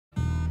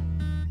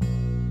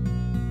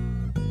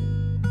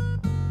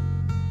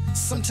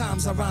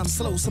Sometimes I rhyme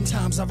slow,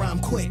 sometimes I rhyme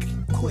quick.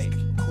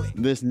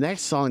 This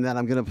next song that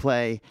I'm going to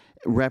play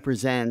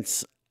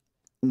represents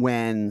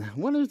when...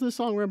 What does this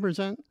song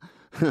represent?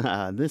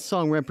 This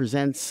song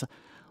represents...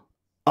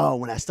 Oh,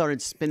 when I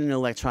started spinning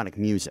electronic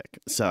music.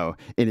 So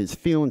it is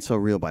Feeling So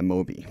Real by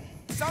Moby.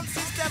 Sound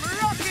system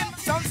rockin',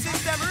 sound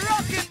system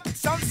rockin',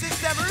 sound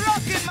system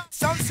rockin',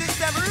 sound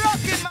system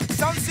rockin',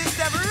 sound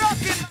system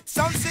rockin',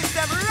 sound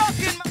system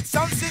rockin',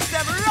 sound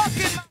system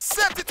rockin'.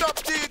 Set it up,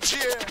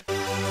 DJ.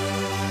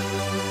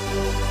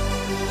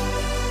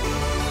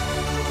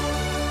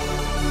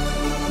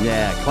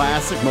 Yeah,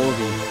 classic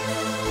Moby.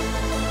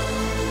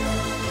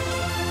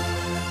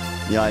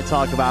 Yeah, I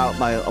talk about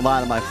a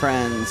lot of my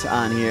friends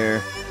on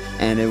here,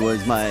 and it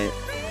was my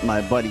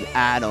buddy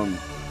Adam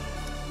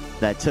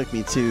that took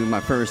me to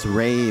my first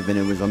rave, and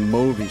it was a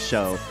Moby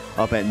show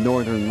up at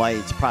Northern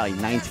Lights, probably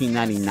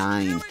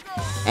 1999,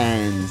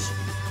 and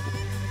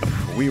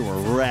we were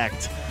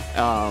wrecked.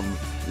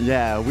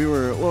 Yeah, we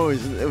were,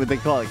 what they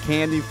call it,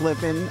 candy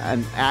flipping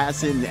and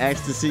acid and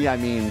ecstasy. I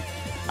mean,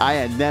 I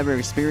had never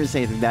experienced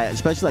anything like that,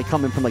 especially like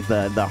coming from like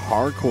the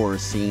hardcore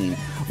scene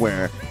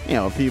where, you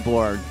know, people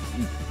are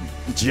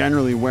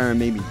generally wearing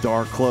maybe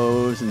dark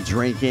clothes and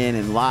drinking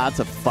and lots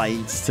of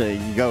fights to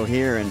go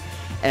here, and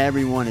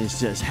everyone is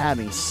just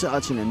having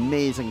such an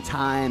amazing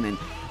time. And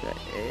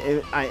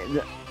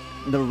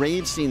the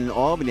rave scene in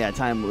Albany at that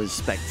time was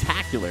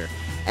spectacular,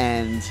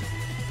 and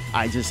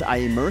I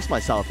immersed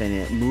myself in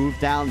it, moved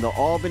down to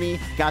Albany,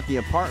 got the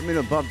apartment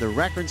above the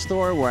record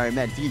store where I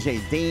met DJ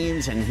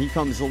Dames, and he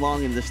comes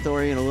along in the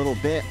story in a little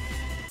bit,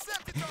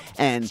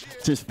 and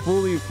just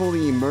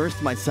fully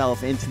immersed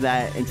myself into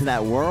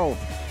that world,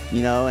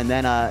 you know. And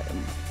then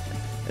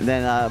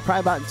probably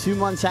about 2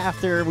 months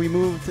after we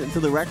moved to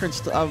the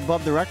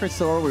above the record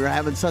store, we were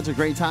having such a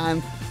great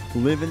time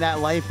living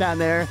that life down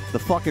there. The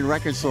fucking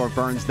record store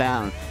burns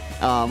down.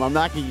 I'm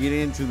not gonna get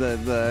into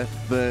the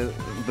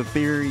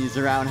theories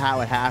around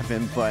how it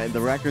happened, but the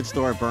record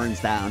store burns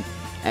down.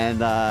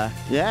 And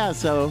yeah,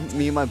 so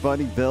me and my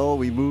buddy Bill,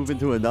 we move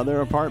into another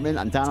apartment.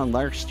 I'm down on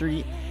Lark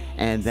Street,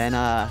 and then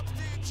I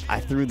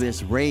threw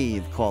this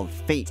rave called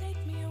Fate,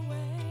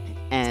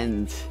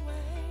 and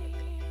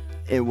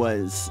it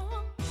was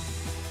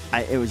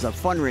a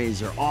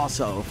fundraiser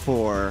also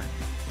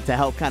to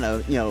help kind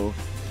of, you know,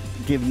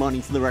 give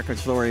money to the record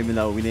store, even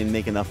though we didn't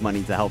make enough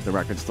money to help the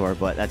record store,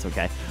 but that's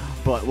okay.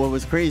 But what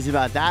was crazy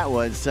about that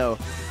was, so,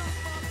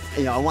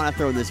 you know, I want to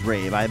throw this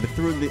rave. I've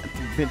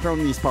been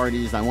throwing these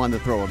parties, and I wanted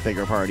to throw a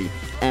bigger party.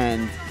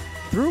 And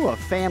through a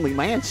family,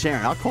 my Aunt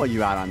Sharon, I'll call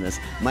you out on this.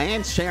 My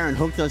Aunt Sharon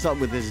hooked us up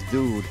with this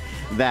dude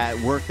that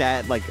worked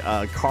at, like,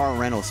 a car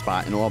rental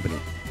spot in Albany.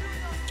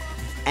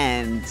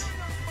 And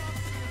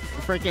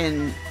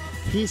freaking,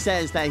 he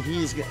says that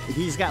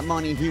he's got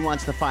money, he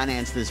wants to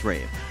finance this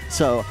rave.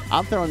 So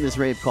I'm throwing this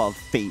rave called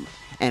Fate.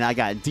 And I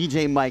got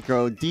DJ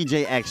Micro,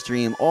 DJ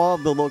Extreme, all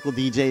of the local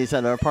DJs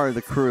that are part of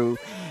the crew.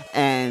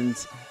 And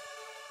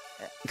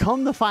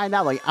come to find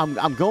out, like,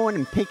 I'm going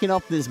and picking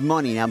up this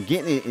money, and I'm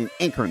getting it in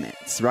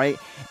increments, right?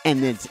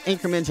 And it's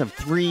increments of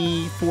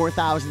 $3,000,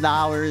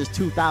 $4,000,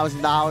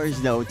 $2,000,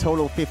 you know,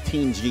 total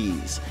 15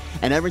 G's.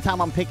 And every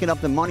time I'm picking up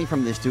the money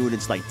from this dude,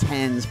 it's like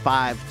 10s,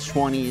 5s,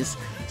 20s.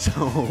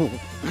 So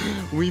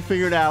we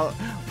figured out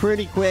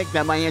pretty quick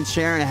that my Aunt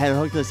Sharon had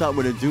hooked us up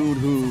with a dude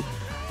who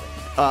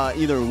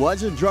either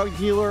was a drug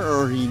dealer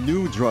or he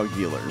knew drug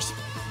dealers.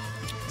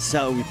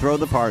 So we throw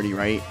the party,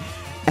 right?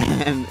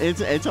 And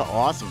it's an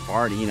awesome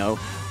party, you know.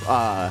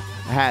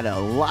 Had a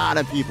lot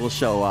of people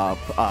show up.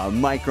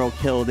 Micro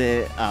killed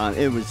it.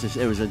 It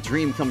was a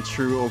dream come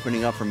true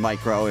opening up for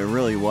Micro. It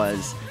really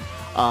was.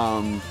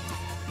 But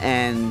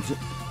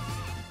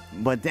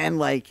then,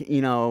 like,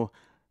 you know,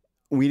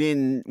 we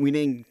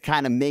didn't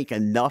kind of make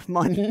enough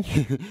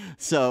money.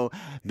 So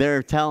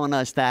they're telling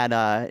us that,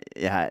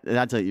 yeah,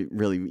 that's a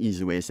really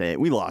easy way to say it.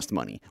 We lost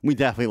money. We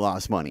definitely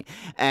lost money.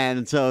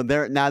 And so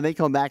now they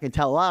come back and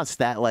tell us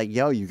that, like,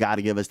 yo, you got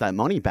to give us that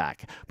money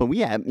back. But we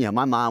had, you know,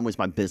 my mom was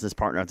my business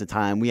partner at the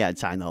time. We had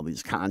signed all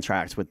these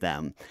contracts with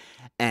them.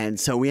 And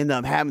so we ended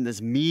up having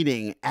this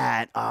meeting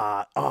at,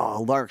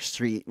 Lark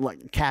Street,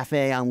 like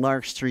cafe on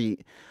Lark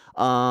Street.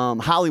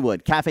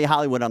 Cafe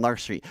Hollywood on Lark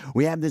Street.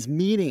 We have this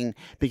meeting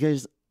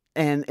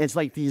and it's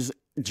like these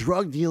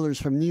drug dealers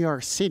from New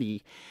York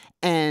City,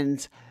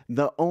 and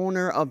the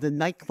owner of the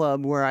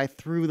nightclub where I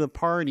threw the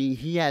party,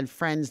 he had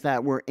friends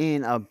that were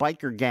in a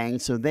biker gang,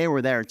 so they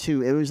were there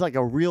too. It was like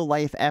a real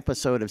life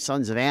episode of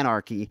Sons of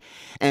Anarchy.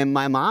 And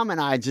my mom and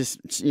I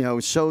just, you know,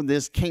 showed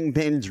this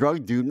kingpin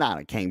drug dude, not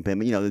a kingpin,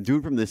 but, you know, the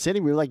dude from the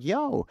city. We were like,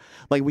 yo,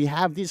 like, we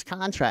have these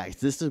contracts.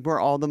 This is where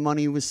all the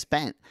money was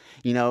spent.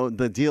 You know,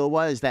 the deal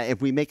was that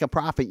if we make a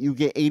profit, you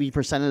get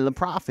 80% of the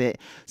profit.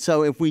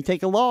 So if we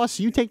take a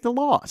loss, you take the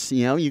loss.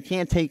 You know, you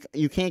can't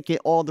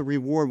get all the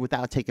reward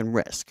without taking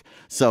risk.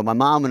 So my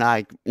mom and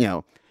I, you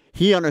know,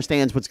 he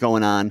understands what's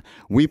going on.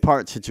 We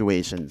part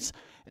situations.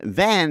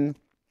 Then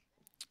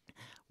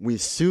We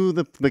sued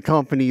the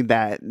company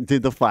that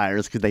did the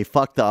flyers because they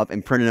fucked up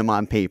and printed them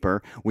on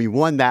paper. We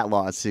won that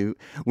lawsuit.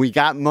 We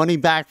got money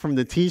back from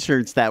the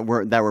T-shirts that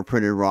were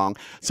printed wrong.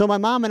 So my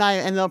mom and I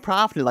ended up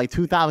profiting like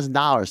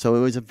 $2,000. So it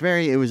was a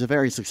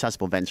very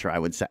successful venture, I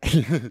would say.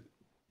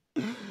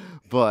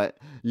 But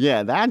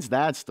yeah, that's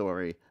that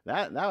story.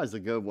 That was a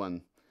good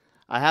one.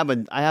 I have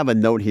a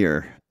note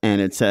here,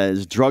 and it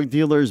says drug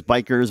dealers,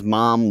 bikers,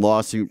 mom,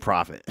 lawsuit,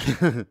 profit.